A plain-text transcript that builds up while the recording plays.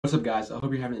What's up guys, I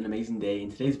hope you're having an amazing day. In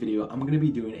today's video, I'm going to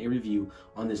be doing a review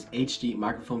on this HD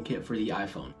microphone kit for the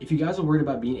iPhone. If you guys are worried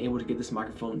about being able to get this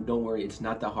microphone, don't worry, it's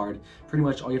not that hard. Pretty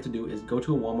much all you have to do is go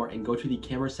to a Walmart and go to the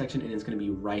camera section and it's going to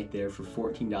be right there for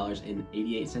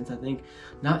 $14.88 I think.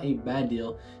 Not a bad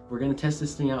deal. We're going to test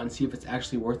this thing out and see if it's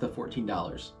actually worth the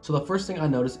 $14. So the first thing I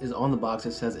noticed is on the box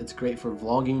it says it's great for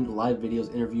vlogging, live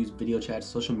videos, interviews, video chats,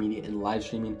 social media, and live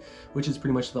streaming, which is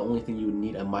pretty much the only thing you would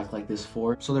need a mic like this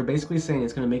for. So they're basically saying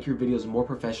it's going to make your videos more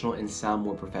professional and sound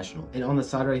more professional. And on the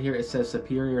side right here it says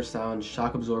superior sound,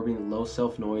 shock absorbing, low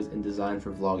self noise, and designed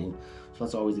for vlogging. So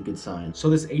that's always a good sign. So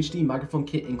this HD microphone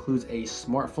kit includes a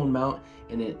smartphone mount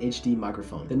and an HD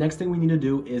microphone. The next thing we need to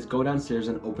do is go downstairs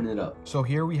and open it up. So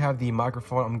here we have the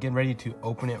microphone. I'm getting ready to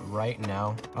open it right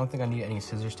now. I don't think I need any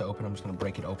scissors to open. I'm just gonna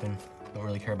break it open. Don't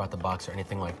really care about the box or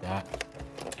anything like that.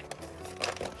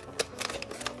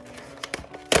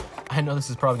 I know this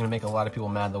is probably gonna make a lot of people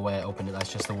mad the way I opened it.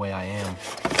 That's just the way I am.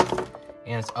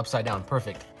 And it's upside down,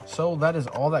 perfect. So that is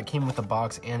all that came with the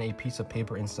box and a piece of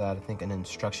paper inside, I think an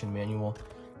instruction manual.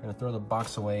 I'm gonna throw the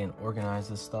box away and organize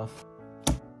this stuff.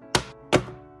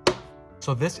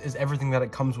 So this is everything that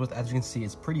it comes with. As you can see,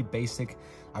 it's pretty basic.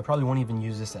 I probably won't even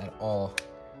use this at all.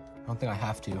 I don't think I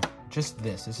have to. Just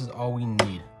this is all we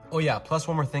need. Oh yeah, plus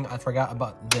one more thing, I forgot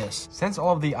about this. Since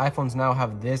all of the iPhones now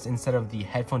have this instead of the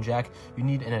headphone jack, you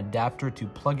need an adapter to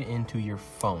plug it into your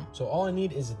phone. So all I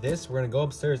need is this. We're gonna go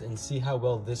upstairs and see how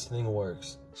well this thing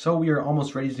works. So we are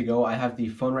almost ready to go. I have the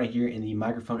phone right here and the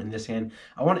microphone in this hand.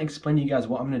 I want to explain to you guys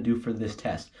what I'm going to do for this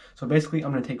test. So basically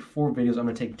I'm going to take 4 videos. I'm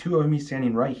going to take 2 of me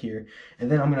standing right here, and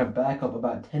then I'm going to back up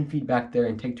about 10 feet back there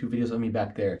and take 2 videos of me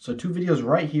back there. So 2 videos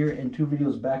right here and 2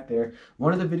 videos back there.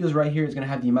 One of the videos right here is going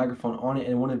to have the microphone on it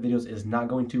and one of the videos is not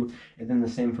going to, and then the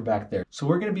same for back there. So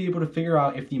we're going to be able to figure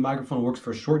out if the microphone works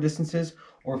for short distances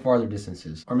or farther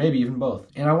distances, or maybe even both.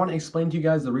 And I want to explain to you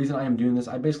guys the reason I am doing this.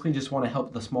 I basically just want to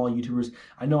help the small YouTubers.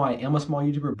 I know I am a small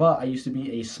YouTuber, but I used to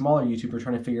be a smaller YouTuber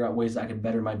trying to figure out ways that I could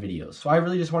better my videos. So I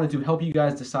really just wanted to help you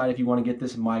guys decide if you want to get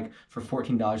this mic for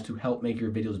 $14 to help make your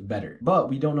videos better. But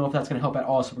we don't know if that's going to help at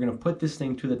all, so we're going to put this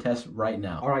thing to the test right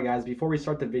now. Alright guys, before we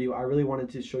start the video, I really wanted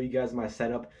to show you guys my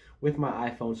setup with my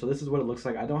iPhone. So this is what it looks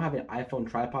like. I don't have an iPhone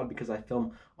tripod because I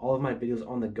film all of my videos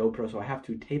on the GoPro, so I have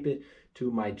to tape it to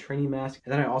my training mask,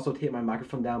 and then I also tape my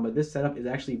microphone down. But this setup is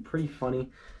actually pretty funny.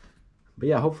 But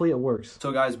yeah, hopefully it works.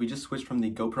 So guys, we just switched from the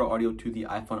GoPro audio to the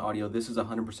iPhone audio. This is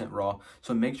 100% raw,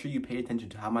 so make sure you pay attention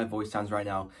to how my voice sounds right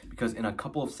now, because in a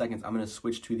couple of seconds I'm going to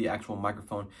switch to the actual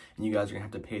microphone and you guys are going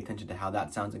to have to pay attention to how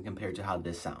that sounds and compare to how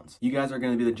this sounds. You guys are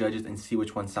going to be the judges and see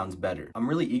which one sounds better. I'm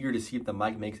really eager to see if the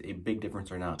mic makes a big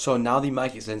difference or not. So now the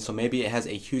mic is in, so maybe it has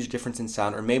a huge difference in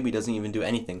sound, or maybe it doesn't even do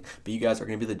anything, but you guys are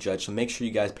going to be the judge. So make sure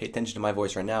you guys pay attention to my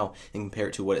voice right now and compare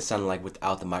it to what it sounded like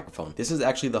without the microphone. This is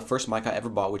actually the first mic I ever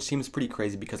bought, which seems pretty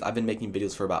crazy because I've been making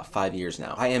videos for about 5 years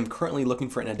now. I am currently looking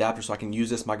for an adapter so I can use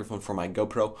this microphone for my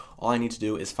GoPro. All I need to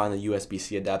do is find the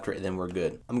USB-C adapter and then we're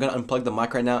good. I'm gonna unplug the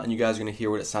mic right now and you guys are gonna hear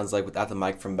what it sounds like without the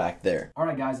mic from back there.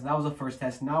 Alright guys, that was the first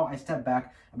test. Now I step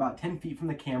back about 10 feet from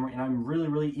the camera and I'm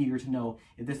really eager to know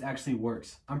if this actually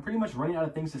works. I'm pretty much running out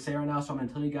of things to say right now, so I'm gonna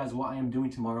tell you guys what I am doing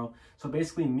tomorrow. So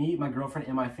basically me, my girlfriend,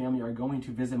 and my family are going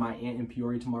to visit my aunt in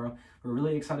Peoria tomorrow. We're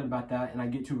really excited about that, and I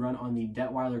get to run on the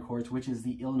Detweiler course, which is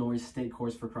the Illinois state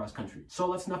course for cross country.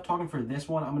 So that's enough talking for this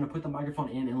one. I'm gonna put the microphone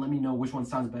in and let me know which one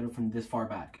sounds better from this far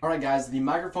back. All right guys, the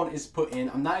microphone is put in.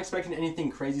 I'm not expecting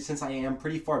anything crazy since I am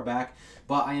pretty far back,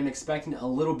 but I am expecting a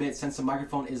little bit since the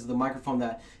microphone is the microphone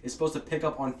that is supposed to pick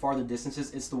up on farther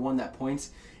distances. It's the one that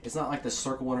points. It's not like the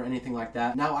circle one or anything like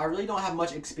that. Now, I really don't have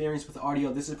much experience with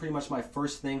audio. This is pretty much my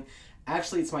first thing.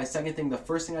 Actually, it's my second thing. The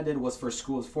first thing I did was for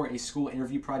school. It was for a school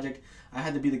interview project. I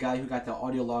had to be the guy who got the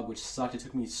audio log, which sucked. It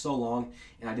took me so long,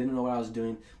 and I didn't know what I was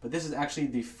doing. But this is actually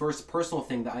the first personal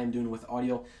thing that I am doing with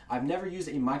audio. I've never used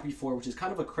a mic before, which is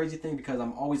kind of a crazy thing because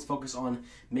I'm always focused on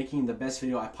making the best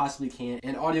video I possibly can.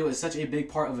 And audio is such a big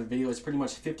part of a video. It's pretty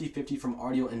much 50-50 from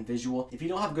audio and visual. If you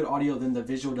don't have good audio, then the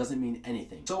visual doesn't mean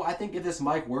anything. So I think if this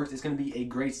mic works, it's going to be a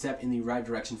great step in the right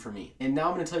direction for me. And now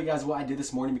I'm going to tell you guys what I did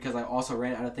this morning because I also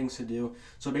ran out of things to do.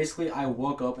 So basically, I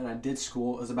woke up and I did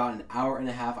school. It was about an hour and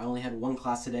a half. I only had one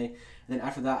class today. And then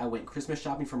after that, I went Christmas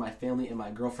shopping for my family and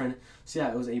my girlfriend. So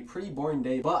yeah, it was a pretty boring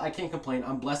day, but I can't complain.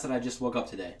 I'm blessed that I just woke up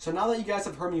today. So now that you guys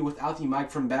have heard me without the mic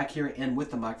from back here and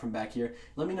with the mic from back here,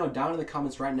 let me know down in the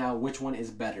comments right now which one is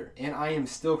better. And I am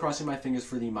still crossing my fingers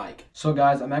for the mic. So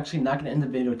guys, I'm actually not going to end the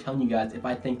video telling you guys if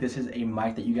I think this is a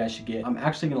mic that you guys should get. I'm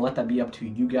actually going to let that be up to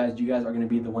you guys. You guys are going to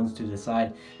be the ones to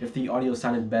decide if the audio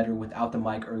sounded better without the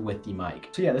mic or with the mic.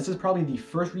 So yeah, this is probably the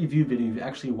first review video you've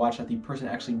actually watched that the person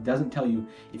actually doesn't tell you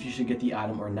if you should get the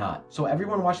item or not. So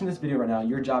everyone watching this video right now,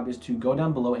 your job is to go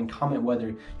down below and comment whether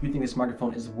you think this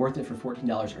microphone is worth it for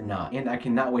 $14 or not. And I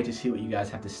cannot wait to see what you guys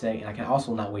have to say, and I can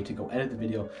also not wait to go edit the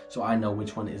video so I know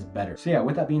which one is better. So yeah,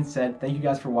 with that being said, thank you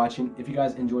guys for watching. If you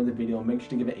guys enjoyed the video, make sure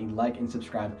to give it a like and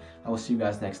subscribe. I will see you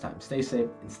guys next time. Stay safe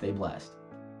and stay blessed.